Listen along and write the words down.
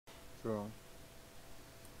true.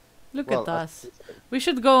 Look Well, at us. We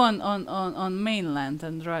should go on mainland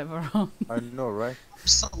and drive around. I know, right?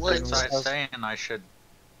 Absolutely. Then we Besides have- saying I should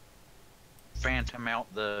phantom out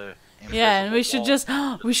the Yeah, and we should invisible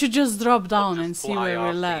just we should just drop down just and see fly where we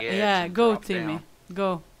off the land. edge Yeah, and go drop Timmy. down. Go.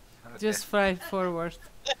 wall. Okay. Just fly forward.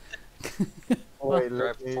 Wait, Drive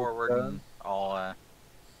let me forward turn. and I'll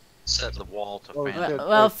set the wall to Oh, phantom. shit.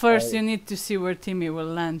 Well, wait, first I- you need to see where Timmy will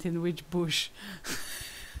land, in which bush.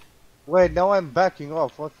 Wait, now I'm backing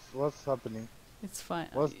off. What's happening? It's fine.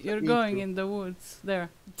 What's the You're going issue? in the woods. There.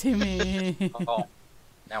 Timmy. Oh,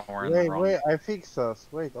 now we're in Wait, the wrong. wait, I fix us.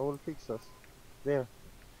 Wait, I will fix us. There.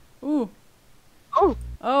 Ooh. Oh.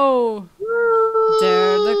 Oh.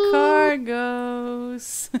 There the car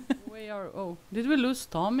goes. Oh, did we lose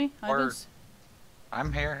Tommy? I don't. We're-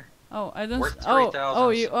 I'm here, Oh, I don't. we're Oh, 3,000 oh,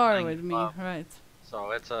 you are something with me, up. right?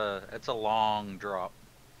 so it's a long drop.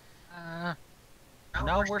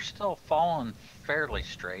 No, we're still falling fairly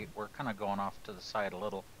straight. We're kind of going off to the side a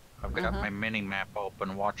little. I've got Uh-huh. my mini map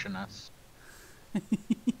open, watching us.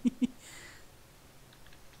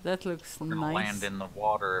 That looks We're gonna nice. land in the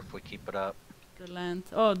water if we keep it up. The land.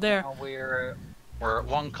 Oh, there. Now we're at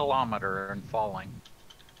 1 kilometer and falling.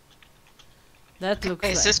 That looks.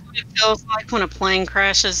 Is Like... this what it feels like when a plane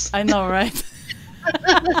crashes? I know, right?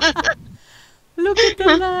 Look at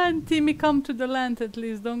the land, Timmy. Come to the land at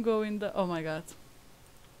least. Don't go in the. Oh my God.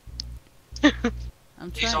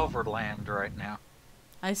 I'm He's trying. over land right now.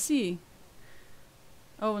 I see.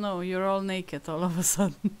 Oh no, you're all naked all of a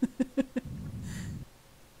sudden.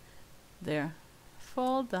 There.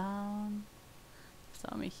 Fall down.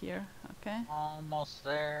 Tommy here. Okay. Almost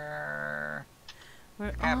there.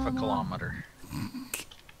 We're Half a almost- kilometer.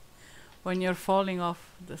 When you're falling off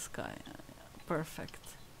the sky. Perfect.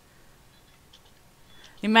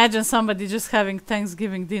 Imagine somebody just having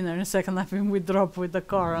Thanksgiving dinner and second having we drop with the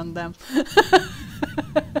car on them.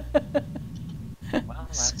 Well,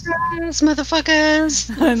 that's Surprise,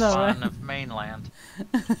 motherfuckers! I know, fun right? of mainland.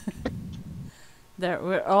 There,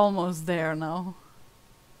 we're almost there now.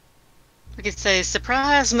 We could say,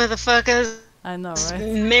 surprise, motherfuckers! I know, right?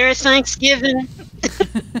 Merry Thanksgiving!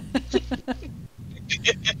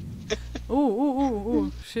 Ooh, ooh, ooh,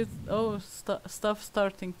 ooh. Shit. Oh, stuff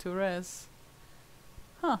starting to res.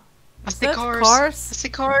 Huh. I Is see that cars. I cars? see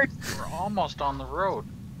cars. We're almost on the road.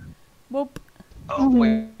 Whoop. Oh,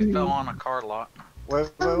 we fell on a car lot. Wait.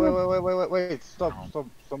 Stop Oh.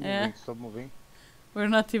 Yeah. moving, stop moving. We're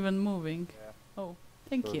not even moving. Yeah. Oh,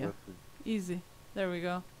 thank So you. that's Easy. There we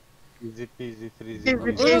go. Easy peasy, freezy, Easy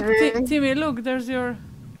Look, breezy. Timmy, look, there's your...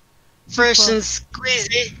 Fresh People. and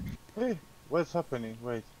squeezy. Hey, what's happening?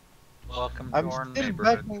 Wait. Welcome to I'm our still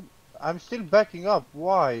neighborhood. backing. I'm still backing up.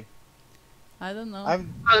 Why? I don't know.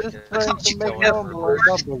 I'm Oh, just Yeah, trying can't to you make go normal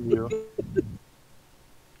W.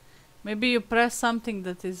 Maybe you press something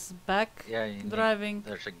that is back Yeah, you need, driving.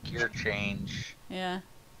 there's a gear change. Yeah.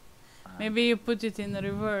 Uh, Maybe you put it in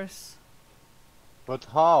reverse. But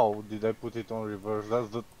how did I put it on reverse? That's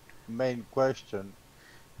the main question.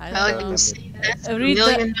 I Well, don't know. you see, that's a Read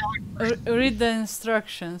 $1 million. Read the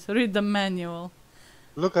instructions. Read the manual.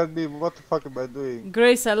 Look at me. What the fuck am I doing?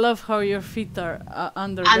 Grace, I love how your feet are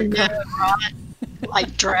under I the know, car. right?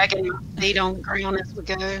 Like dragging your feet on the ground as we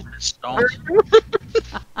go. don't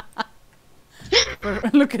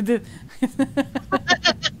Look at it.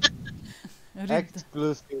 Read the-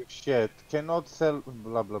 Exclusive shit. Cannot sell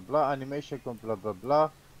blah blah blah. Animation com blah blah blah.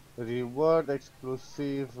 Reward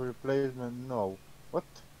exclusive replacement. No. What?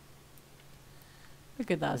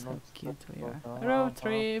 Look at us, how Cannot cute we are. stop. Road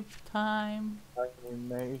trip time.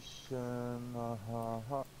 Animation.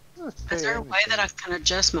 Is there a way that I can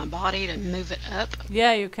adjust my body to move it up?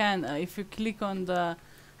 Yeah, you can. If you click on the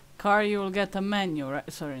car, you will get a menu,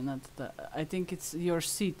 right? Sorry, not the. I think it's your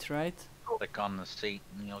seat, right? click on the seat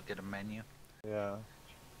and you'll get a menu. Yeah.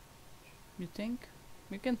 You think?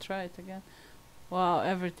 We can try it again. Wow,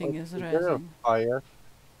 everything is Is there a resin. fire?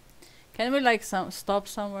 Can we like stop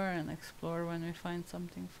somewhere and explore when we find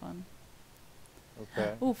something fun?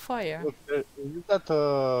 Okay. Oh, fire. Look, is that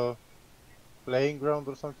a playing ground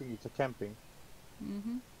or something? It's a camping.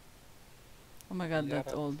 Mm-hmm. Oh my god,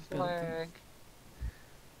 that old building. Flag.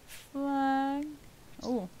 Flag.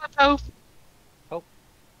 Oh, Oh,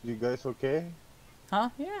 You guys okay? huh?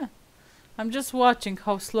 Yeah. I'm just watching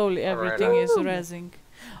how slowly Alright, everything is resing.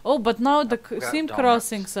 Oh, but now the I've got sim donuts.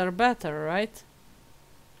 crossings are better, right?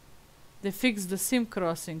 They fixed the sim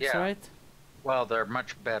crossings, Yeah. right? Well, they're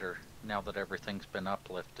much better now that everything's been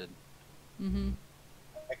uplifted. Mm-hmm.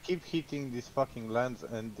 I keep hitting these fucking lands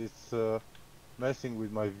and it's messing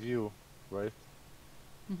with my view, right?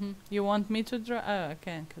 Mm-hmm. You want me to drive? Oh, I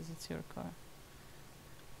can, because it's your car.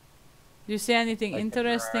 Do you see anything Like-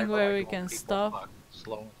 interesting I where like we it when can people stop? fuck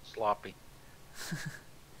slow and sloppy.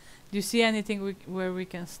 Do you see anything where we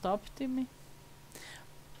can stop, Timmy?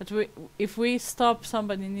 But if we stop,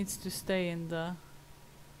 somebody needs to stay in the.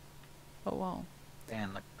 Oh wow!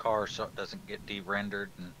 And the car so it doesn't get de-rendered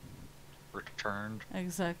and returned.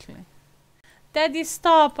 Exactly. Daddy,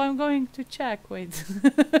 stop! I'm going to check. Wait.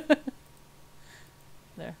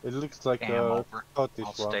 There. It looks like Cam a over. Scottish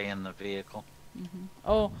I'll one. stay in the vehicle.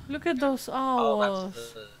 Oh, look at those Oh, owls!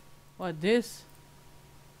 that's What this?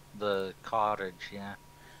 the cottage, yeah.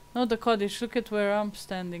 No, the cottage. Look at where I'm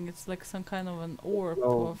standing. It's like some kind of an orb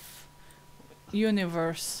Oh. of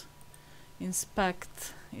universe.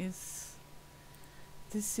 Inspect is.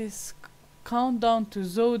 This is countdown to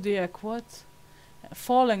Zodiac. What?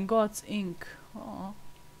 Fallen Gods Inc. Oh.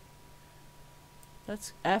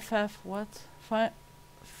 That's FF. What?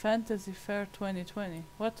 Fantasy Fair 2020.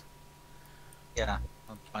 What? Yeah,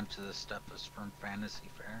 a bunch of this stuff is from Fantasy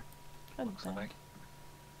Fair. God Looks damn. like.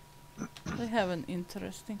 They have an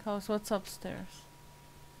interesting house. What's upstairs?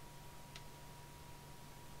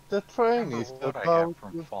 The train Remember is what I about have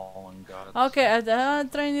from Fallen Gods. Okay, the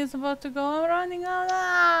train is about to go. I'm running out.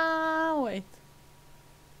 Ah, wait.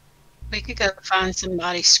 We could go find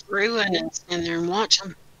somebody screwing and stand there and watch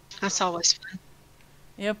them. That's always fun.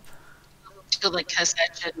 Yep. Till they cuss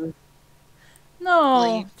at you. And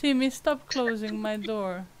No, Leave. Timmy, stop closing my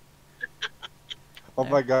door. Oh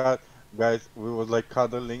my god, guys, we was like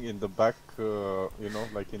cuddling in the back, you know,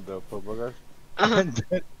 like in the pub garage. And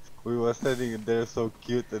then we were standing there so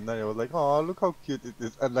cute, and then I was like, oh, look how cute it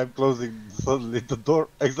is. And I'm closing suddenly the door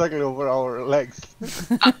exactly over our legs.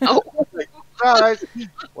 oh, Guys,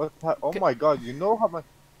 oh my god, you know how my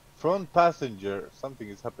front passenger, something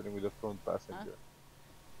is happening with the front passenger.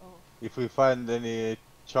 Oh. If we find any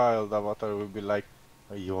child avatar, we'll be like,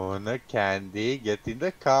 you want a candy? Get in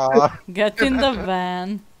the car. Get in the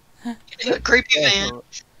van. a creepy man.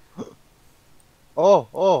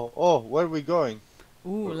 Oh, where are we going?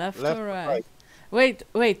 Ooh, left, Left or or right? right?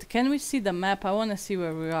 Wait, can we see the map? I want to see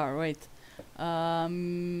where we are. Wait.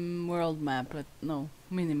 World map. No,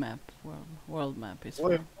 mini map. World map is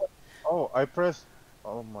Wait, fine. oh, I pressed.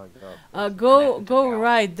 Oh my god. Go Yeah.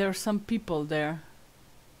 right. There's some people there.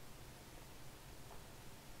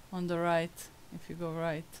 On the right. If you go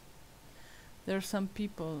right. There's some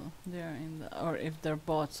people there or if they're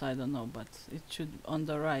bots, I don't know, but it should on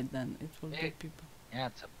the right then it will be Big. people. Yeah,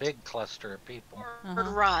 it's a big cluster of people.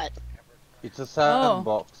 Right. It's a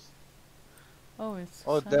sandbox. Oh, it's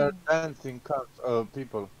Oh, they're sun- dancing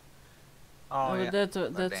people. Oh, yeah. that's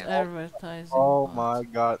dance. advertising. Oh bot. my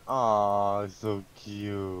god. Ah, so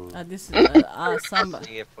cute. This is somebody.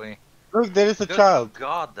 See if we. Look, there is a Good child.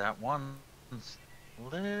 God, that one's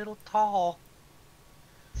a little tall.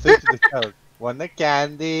 Say to the child, want a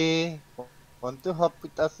candy? Want to hop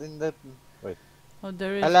with us in the... Wait. Oh,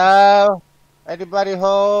 there is. Hello? Anybody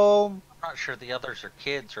home? I'm not sure the others are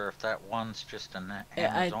kids or if that one's just an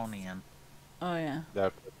Yeah, Amazonian. Oh yeah.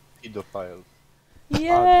 They're pedophiles.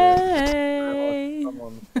 Yay!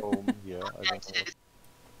 Someone home here. I don't know.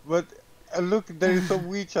 But look, there is a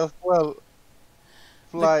witch as well.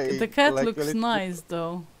 Flying. The cat like a looks little- nice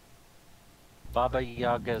though. Baba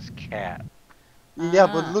Yaga's cat. Yeah,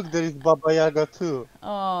 but Ah. look, there is Baba Yaga too.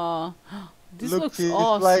 Oh, this Look, looks she's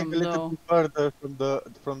awesome flying a little though. bit further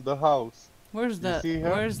from the house. Where's You that? see her?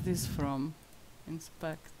 Where's this from?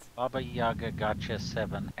 Inspect. Baba Yaga gotcha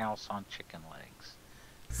 7 house on chicken legs.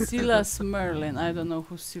 Silas Merlin. I don't know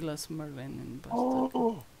who Silas Merlin in Boston.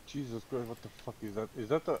 Oh, Jesus Christ! What the fuck is that? Is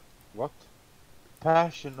that a what?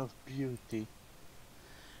 Passion of Beauty.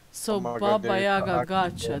 So Oh my God, Baba there is Yaga a-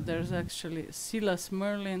 gotcha. There's actually Silas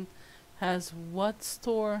Merlin has what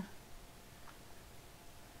store?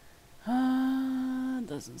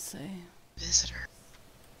 Doesn't say. Visitor.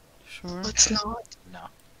 Sure. Let's not. No.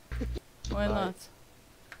 Why Right. not?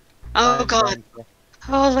 Oh, And God.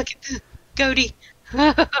 Oh, look at the goatee.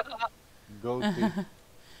 Goatee.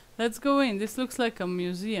 Let's go in. This looks like a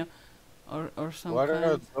museum, or some What are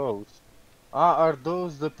kind. those? Ah, are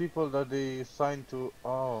those the people that they signed to?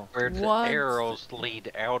 Oh, Where the What? arrows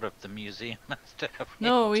lead out of the museum instead of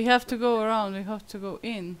No, we have to go around. We have to go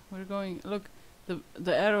in. We're going. Look,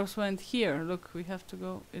 the arrows went here. Look, we have to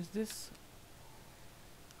go. Is this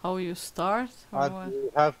how you start or what?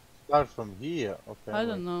 you have to start from here. Okay. I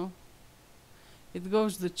don't know. It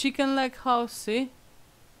goes the chicken leg house. See,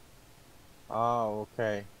 Ah,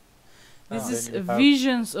 okay. this Ah. is Then you a have-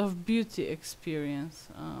 visions of beauty experience.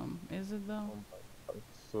 Is it though?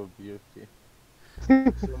 So beauty.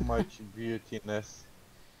 So much beautiness.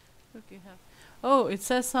 Look, you have. Oh, it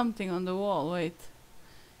says something on the wall. Wait,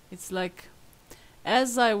 it's like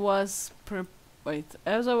As I was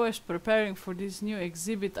preparing for this new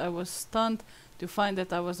exhibit, I was stunned to find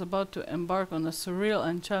that I was about to embark on a surreal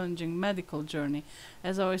and challenging medical journey.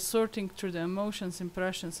 As I was sorting through the emotions,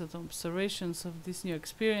 impressions, and observations of these new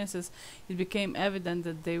experiences, it became evident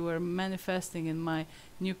that they were manifesting in my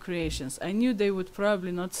new creations. I knew they would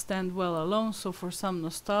probably not stand well alone, so for some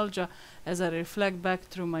nostalgia, as I reflect back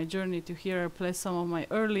through my journey to here, I place some of my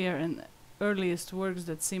earliest works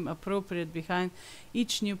that seem appropriate behind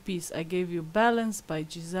each new piece. I gave you Balance by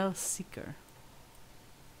Giselle Seeker.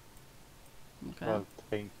 Okay. Well,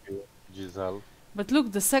 thank you, Giselle. But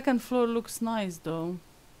look, the second floor looks nice though.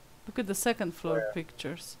 Look at the second floor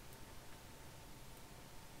pictures.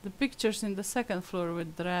 The pictures in the second floor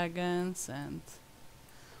with dragons and...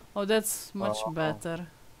 Oh, that's much better.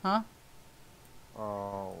 Huh?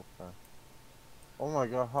 Oh, okay. Oh my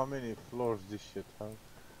god, how many floors this shit has?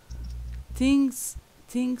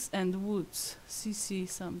 Things and Woods. CC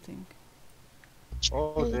something.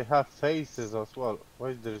 Oh, they have faces as well.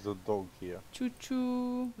 Why there's a dog here? Choo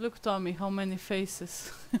choo. Look, Tommy, how many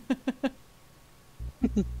faces.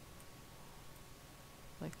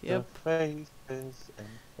 Like, yep. The faces and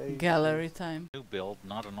faces. Gallery time. New build,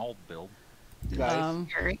 not an old build. Guys,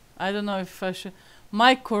 I don't know if I should.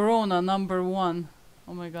 My Corona #1.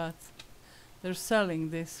 Oh my god. They're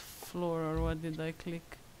selling this floor, or what did I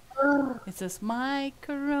click? It says My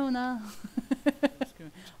Corona.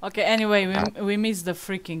 Okay, anyway, we missed the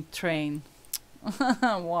freaking train.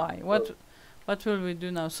 Why? What will we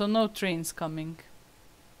do now? So no trains coming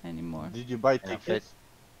anymore. did you buy And tickets?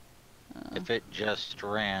 If it just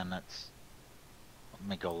ran, it's... Let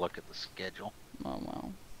me go look at the schedule. Oh wow.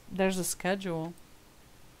 There's a schedule.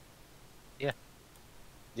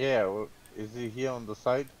 Yeah, well, is he here on the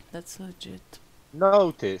side? That's legit.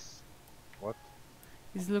 Notice. What?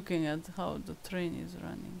 He's looking at how the train is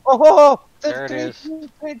running. Oh! There it is.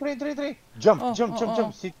 Train. Jump, Oh, jump, oh, jump, oh.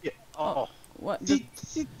 jump. Sit here. Oh, What? The,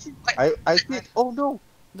 Sit. I see. Oh no!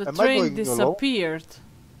 the Am I train going alone? disappeared.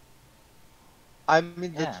 I'm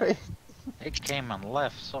in the Yeah. train. it came and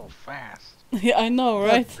left so fast. Yeah, I know,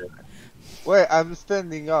 right? Wait, I'm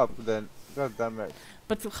standing up then. God damn it.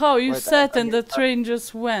 But how you Wait, sat I and the train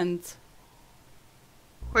just went?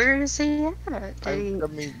 Where is he at? Did I'm he-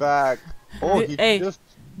 coming back. Oh, he Hey. just.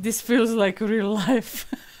 This feels like real life.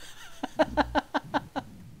 I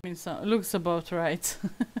mean, so, looks about right.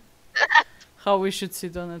 How we should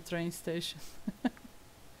sit on a train station.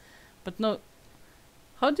 But no,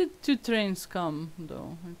 how did 2 trains come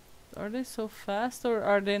though? Are they so fast, or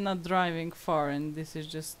are they not driving far and this is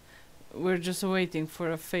just... We're just waiting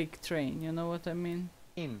for a fake train, you know what I mean?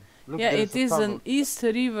 Look, Yeah, there's it a is tunnel. an East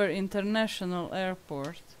River International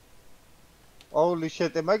Airport. Holy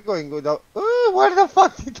shit, am I going without. Where the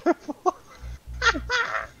fuck did I fall?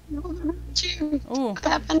 Gee, Oh, what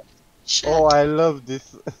happened? Shit. Oh, I love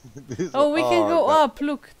this. this oh, we can go God. up.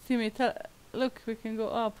 Look, Timmy, look, we can go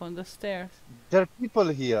up on the stairs. There are people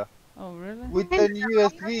here Oh, really? with an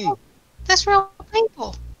USB. That's real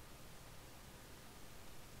people.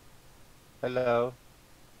 Hello?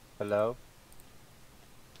 Hello?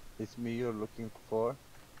 It's me you're looking for?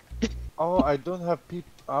 Oh, I don't have people.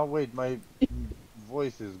 Oh, wait, my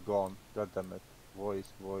voice is gone. God damn it.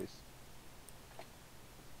 Voice.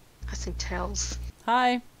 I see tails.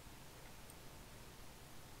 Hi.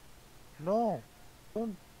 No.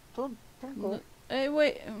 Don't go. Hey,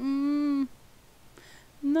 wait.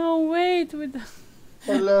 No, wait.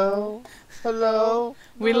 Hello? Hello?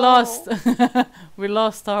 We No. lost. We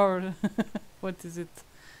lost our. What is it?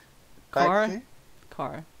 Car? Taxi?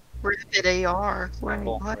 Car. Rapid AR. Wait,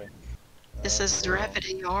 Cool. what? This is Rapid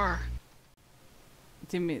AR.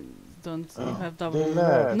 Timmy, don't you have They double.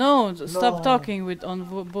 left. No, stop No. talking with on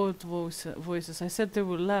both voices. I said they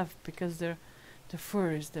will laugh because they're the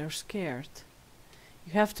furries. They're scared.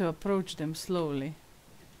 You have to approach them slowly.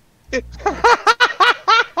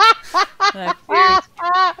 Like,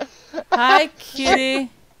 hi, kitty.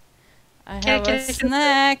 I have a Kitty.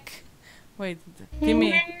 snack. Wait,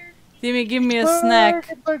 Timmy, give me a snack.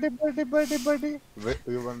 Birdie. Wait,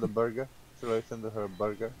 you want the burger? Should I send her a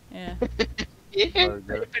burger? Yeah.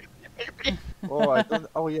 Burger. Oh, I don't.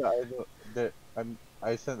 Oh yeah, I know.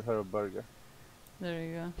 I sent her a burger. There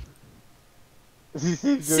you go.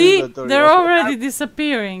 See, See, they're already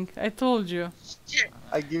disappearing. I told you.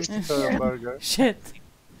 I give her a burger. Shit.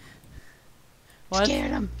 What?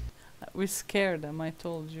 Scared him. We scared them. I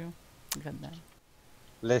told you. Goddamn.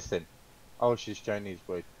 Listen. Oh, she's Chinese.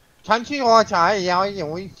 Wait. 长期我才要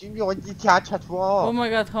有一有一家车 Oh my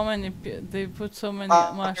god, how many? They put so many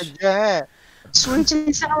mush. Yeah. Sweet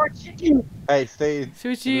and sour chicken. Hey, stay.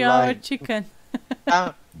 Sushi in our line. chicken.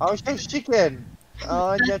 Oh, she's chicken.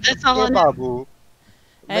 That's all I know. Kebabu.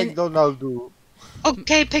 And McDonald's.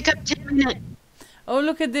 Okay, pick up 10 minutes. oh,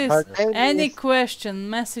 look at this. Her Yes. name Any is... question?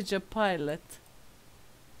 Message a pilot.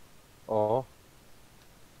 Oh.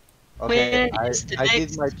 Okay, When is the I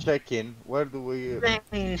did next my check-in. Where do we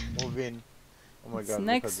plane? move in? Oh my It's God,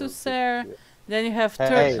 look at Nexus this. Air. Then you have Hey.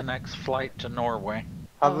 What's the Turk. next flight to Norway?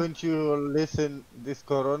 Haven't you listened this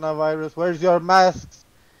coronavirus? Where's your masks?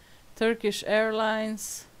 Turkish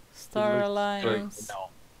Airlines, Star looks Alliance. No,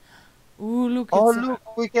 Ooh, look, Oh, it's a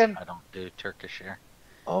look, we can. I don't do Turkish Air.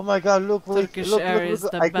 Oh my God, look, Turkish look, Air look, is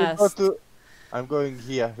look. the I can go best. to. I'm going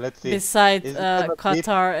here. Let's see. beside Is it gonna beat?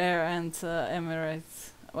 Qatar Air and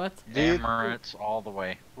Emirates. What? Do you, Emirates all the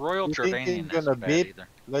way. Royal you think Jordanian it's gonna isn't bad beep? either.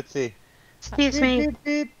 Let's see. Excuse Beep, me. beep,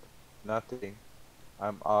 beep. Nothing.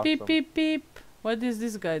 I'm Beep awesome. beep beep. What is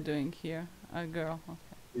this guy doing here? A girl.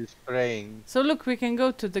 Okay. He's praying. So look, we can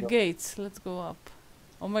go to the Yeah. gates. Let's go up.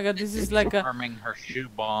 Oh my God, this is like a Arming her shoe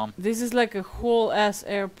bomb. whole ass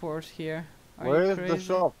airport here. Are Where you is the crazy?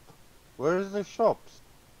 shop? Where is the shops?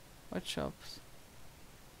 What shops?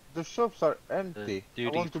 The shops are The empty. I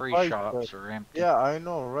want to duty-free buy shops stuff. are empty. Yeah, I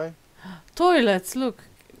know, right? Toilets. Look,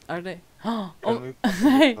 are they? Oh, Can we find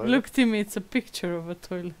the hey, toilet? look, Timmy. It's a picture of a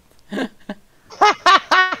toilet.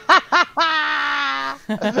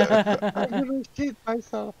 I'm gonna shit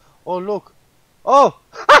myself. Oh, look. Oh!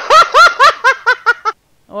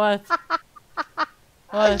 What?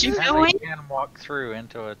 What? You And go they in? can walk through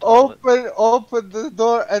into a toilet. Open the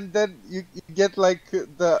door and then you get like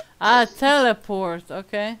the... Ah, teleport.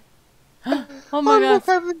 Okay. Oh Oh, my God. look,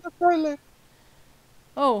 I'm in the toilet.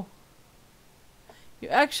 Oh. You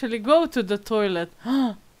actually go to the toilet.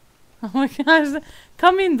 Oh my gosh.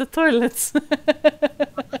 Come in the toilets.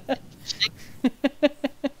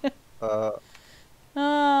 Ah,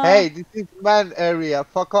 Hey, this is man area.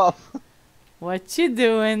 Fuck off. what you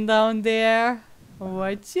doing down there?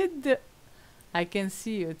 What you do? I can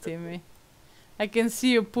see you, Timmy. I can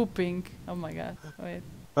see you pooping. Oh my God. Wait.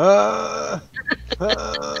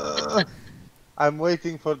 I'm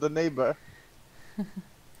waiting for the neighbor.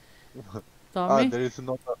 Tommy?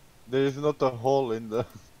 There is not a hole in the...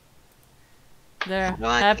 There. No,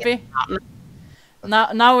 I Happy?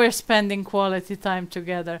 Now we're spending quality time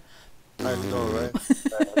together. I know, right?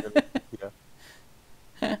 Yeah.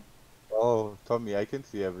 Oh, Tommy, I can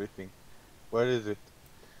see everything. Where is it?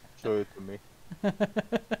 Show it to me.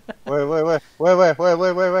 Wait.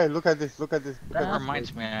 Look at this. Look at this. Look That at this.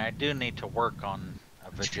 reminds me, I do need to work on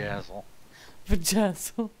a vajazzle.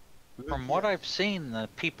 Vajazzle. From what I've seen, the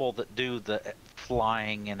people that do the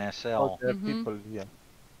flying in Oh, SL there are Mhm. people here.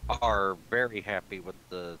 are very happy with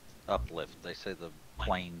the uplift. They say the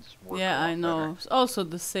planes work a Yeah, lot I know. better. Also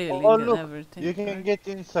the sailing Oh, and look, everything. you can get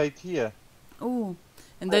inside here. Ooh.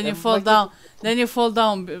 And then you And fall like down. Then you fall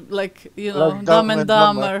down like, you know, Like Dumb Dumb and and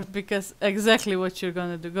Dumber. Dumber, because exactly what you're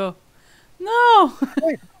gonna do. Go. No!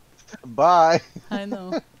 Bye. I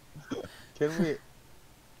know. Can we?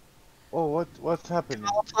 Oh, what's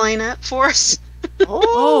happening? all plane up for us.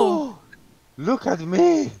 Oh, look at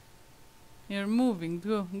me. You're moving.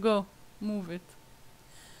 Go. Move it.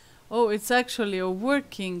 Oh, it's actually a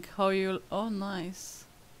working how you... Oh, nice.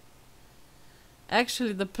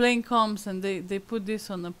 Actually, the plane comes and they put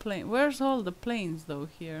this on a plane. Where's all the planes, though,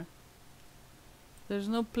 here? There's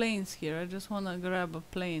no planes here. I just want to grab a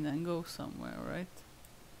plane and go somewhere, right?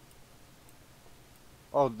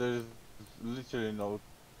 Oh, there's literally no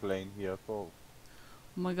plane here at all.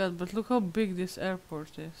 Oh my god, but look how big this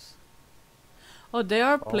airport is. Oh, they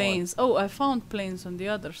are planes. Oh, I found planes on the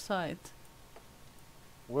other side.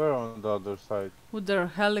 We're on the other side. Oh, there are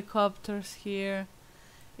helicopters here.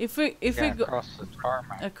 If we go across the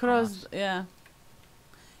tarmac. across, yeah.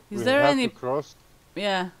 Is We there have any? to cross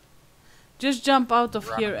Yeah. Just jump out of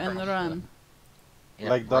Run here and across run.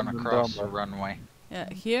 Yeah, Like run Dumb and across the Dumber. runway.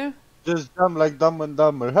 Yeah, here. Just jump like Dumb and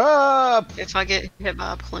Dumber. Help! If I get hit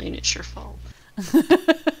by a plane, it's your fault.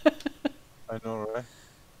 I know, right?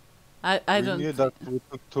 I We don't. knew that we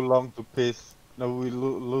took too long to piss. Now we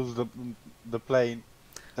lose the plane.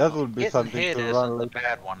 That would be Getting something hit to isn't run the like.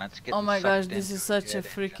 bad one. It's getting Oh my gosh, sucked this into is such a jet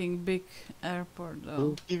engine. freaking big airport,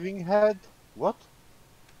 though. Giving head? What?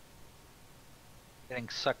 Getting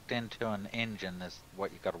sucked into an engine is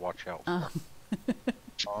what you gotta watch out for. Oh.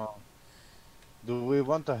 Oh. Do we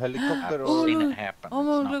want a helicopter I've Oh, or? seen look. it happen. Oh,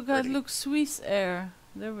 It's not look at pretty. look Swiss Air.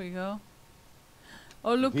 There we go.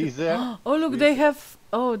 Oh look. He's there. Oh look, Swiss they Air. have.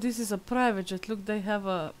 Oh, this is a private jet. Look, they have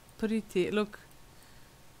a pretty look.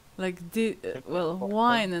 Like the well,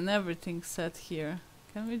 wine and everything set here.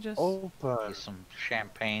 Can we just? Open. Get some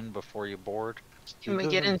champagne before you board. Can It we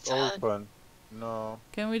get doesn't inside? Open. No.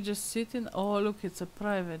 Can we just sit in? Oh, look, it's a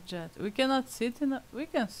private jet. We cannot sit in a. We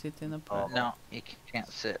can sit in a private. No, you can't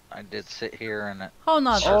sit. I did sit here and it How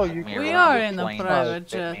not? Oh, circled you me We around are the in a plane and private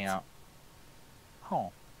spit me jet. out.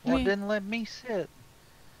 Oh, well, Me- it didn't let me sit.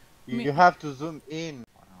 Me- You have to zoom in.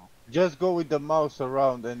 Wow. Just go with the mouse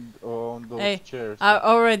around and on those Hey, chairs. I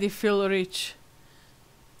already feel rich.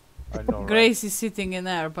 I know, right? Grace is sitting in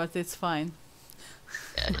air, but it's fine.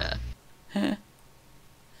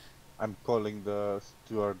 I'm calling the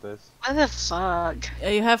stewardess. What the fuck?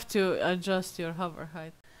 You have to adjust your hover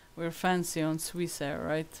height. We're fancy on Swiss Air,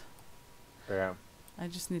 right? Yeah. I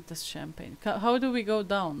just need this champagne. How do we go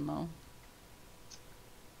down now?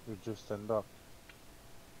 You just stand up.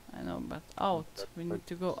 I know, but out. That's We like need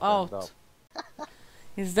to go stand out. up.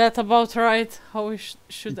 Is that about right? How we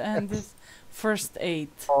should end this? First aid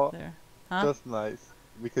Oh, there. Huh? That's nice.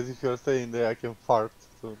 Because if you're staying there, I can fart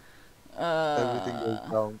soon. Everything goes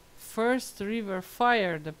down. First River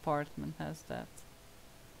Fire Department has that.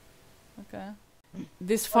 Okay.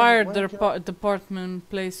 This fire when can department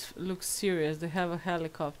place looks serious. They have a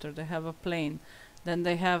helicopter, they have a plane. Then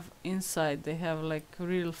they have inside, they have like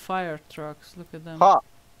real fire trucks. Look at them. Ha!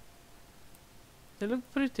 They look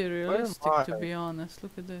pretty am realistic, to I? be honest.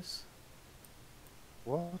 Look at this.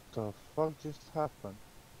 What the fuck just happened?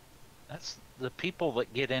 That's the people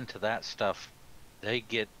that get into that stuff. They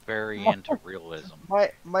get very into realism.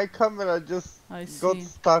 My camera just I got see.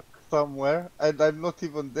 stuck somewhere and I'm not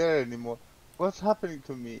even there anymore. What's happening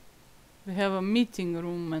to me? They have a meeting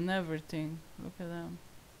room and everything. Look at them.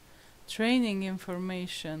 Training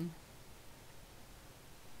information.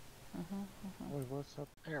 Wait, what's up?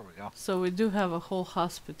 There we go. So we do have a whole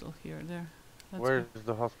hospital here. There. That's Where is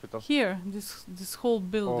the hospital? here, this whole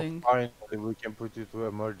building. Oh, finally, we can put you to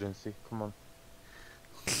emergency. Come on.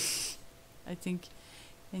 I think,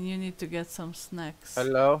 and you need to get some snacks.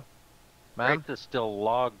 Hello? Ma'am? Grace is still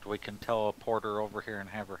logged. We can teleport her over here and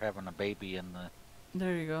have her having a baby in the.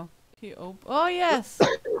 There you go. Oh yes.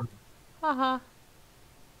 Haha.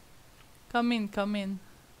 Come in, come in.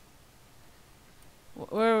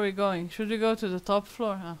 Where are we going? Should we go to the top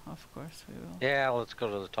floor? Of course we will. Yeah, let's go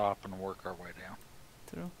to the top and work our way down.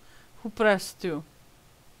 True. Who pressed 2?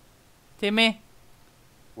 Timmy,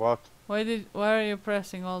 What? why are you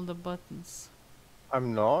pressing all the buttons?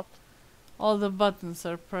 I'm not? All the buttons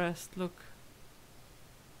are pressed. Look.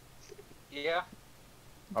 Yeah,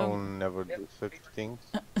 I will Don't- never do such things.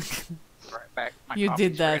 right back. My You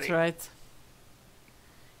did coffee's that, ready. right?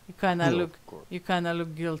 You kinda Of look. course. You kinda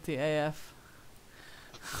look guilty AF.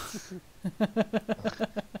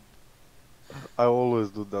 I always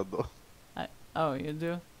do that though. Oh, you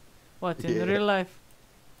do? What, in Yeah. real life?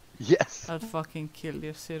 Yes. I'll fucking kill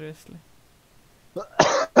you, seriously.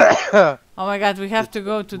 Oh my god, we have It's to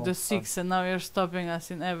go to not the fun. 6 and now you're stopping us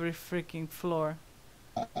in every freaking floor.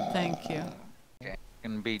 Thank you.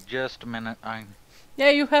 Can be just a minute. I Yeah,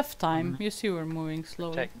 you have time. You see we're moving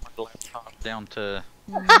slowly. take my laptop down to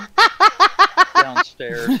Mhm.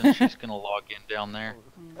 downstairs, and she's gonna log in down there.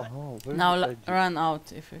 Oh, where Now did I do- run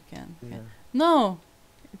out if you can. Okay. Yeah. No,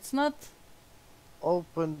 it's not.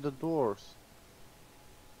 Open the doors.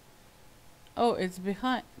 Oh, it's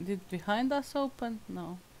behind. Did behind us open?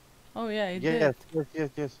 No. Oh yeah, it Yes,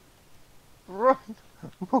 did. yes. Run!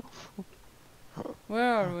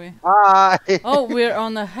 Where are we? Bye! Oh, we're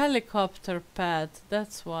on a helicopter pad.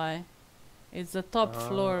 That's why. It's the top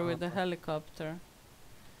floor with the helicopter.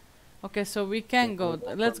 Okay, so we can go.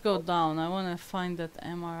 Let's go down. I want to find that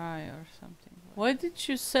MRI or something. Why did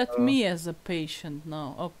you set me as a patient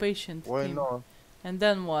now? Oh, patient Why team. not? And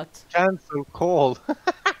then what? Cancel call.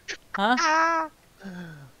 Huh?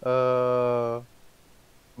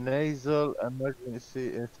 Nasal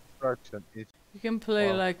emergency instruction. You can play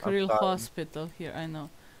Well, like I'm real dying. hospital here. I know.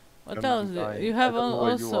 What I'm else? dying. You I have don't know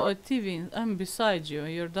where you also are. a TV. I'm beside you.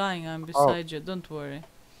 You're dying. I'm Oh. beside you. Don't worry.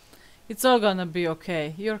 It's all gonna be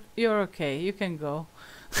okay. You're okay. You can go.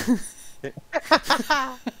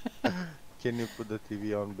 Can you put the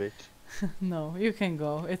TV on, bitch? No, you can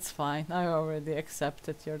go. It's fine. I already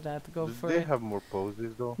accepted your dad. Go Do for they it. have more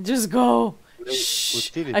poses though? Just go. With Shh.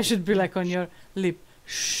 utility. I should be like on your lip.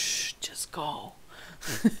 Shh. Just go.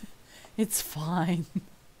 It's fine.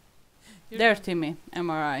 There, Timmy.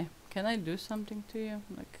 MRI. Can I do something to you?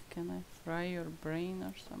 Like, can I fry your brain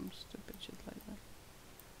or some stupid shit like that?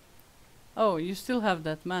 Oh, you still have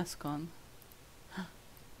that mask on.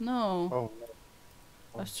 No. Oh,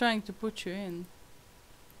 I was trying to put you in.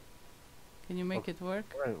 Can you make it work?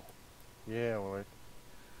 right. Yeah, right.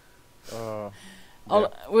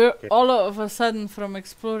 We're okay. all of a sudden from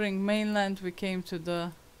exploring mainland we came to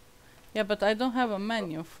the. Yeah, but I don't have a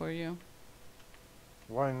menu for you.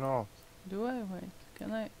 Why not? Do I? Wait.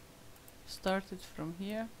 Can I start it from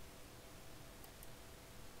here?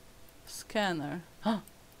 Scanner.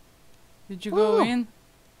 Did you go Woo! in?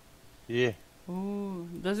 Yeah. Ooh.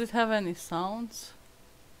 Does it have any sounds?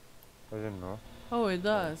 I don't know. Oh, it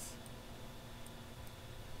does.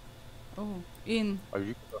 Oh, in. Are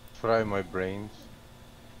you gonna fry my brains?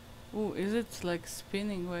 Ooh, is it like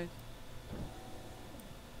spinning? Wait.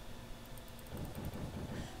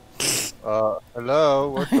 Hello?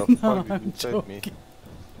 What the No, fuck did I'm you send me?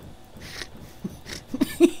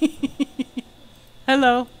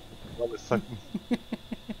 Hello. What a suck.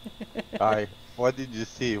 Hi. What did you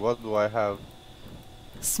see? What do I have?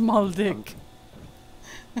 Small dick.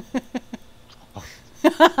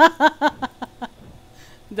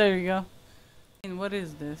 There you go. And what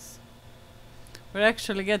is this? We're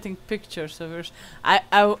actually getting pictures of yours.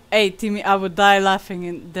 Hey Timmy, I would die laughing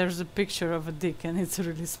and there's a picture of a dick and it's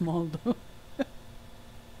really small though.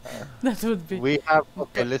 That would be We have,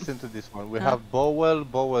 okay, listen to this one. We Huh? have bowel,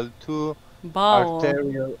 bowel 2, bowel.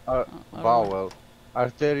 arterial, bowel,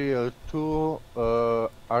 arterial 2,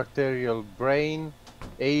 arterial brain,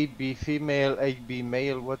 AB female, AB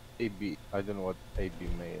male. What AB? I don't know what AB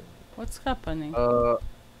male. What's happening? Uh,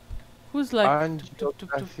 Who's like tuk, tuk,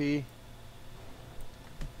 tuk, tuk? angiography.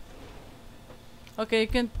 Okay, you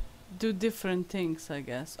can do different things, I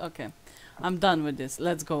guess. Okay, I'm done with this.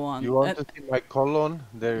 Let's go on. You want to see my colon?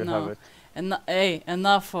 There you have No. it. Hey,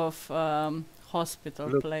 enough of hospital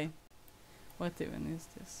Look. play. What even is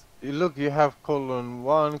this? Look, you have colon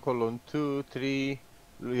 1, colon 2, 3.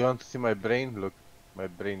 You want to see my brain? Look, my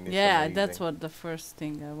brain is Yeah, amazing. that's what the first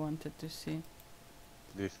thing I wanted to see.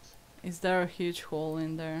 This. Is there a huge hole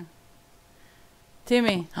in there?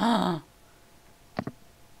 Timmy!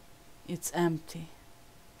 It's empty.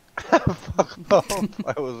 Fuck off.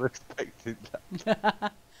 I was expecting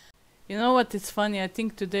that. You know what? It's funny. I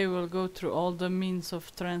think today we'll go through all the means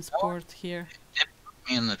of transport here.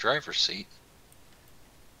 Me in the driver's seat.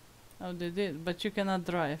 Oh, they did, but you cannot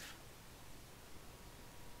drive.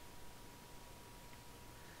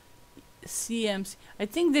 CMC. I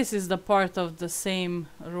think this is the part of the same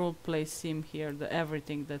roleplay sim here, the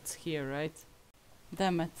everything that's here, right?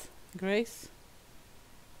 Damn it. Grace?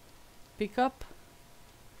 Pick up?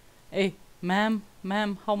 Hey, ma'am,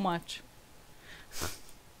 how much?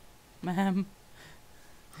 Ma'am.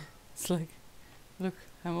 It's like, look,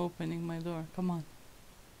 I'm opening my door. Come on.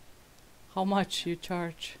 How much you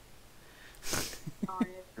charge?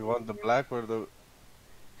 You want the black or the...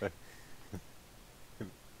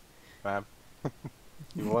 Ma'am?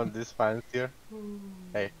 You want this fancier?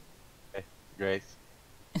 Hey, Grace.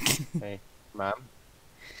 Hey, ma'am.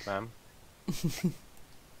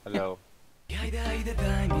 Hello. Ajde,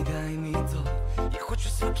 daj mi to. Ja hoću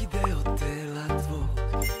svaki deo tela tvog.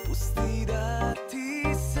 Pusti da ti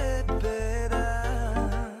sebe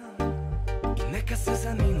dam. I neka se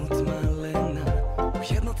za minut malena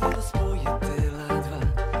u jedno telo spoje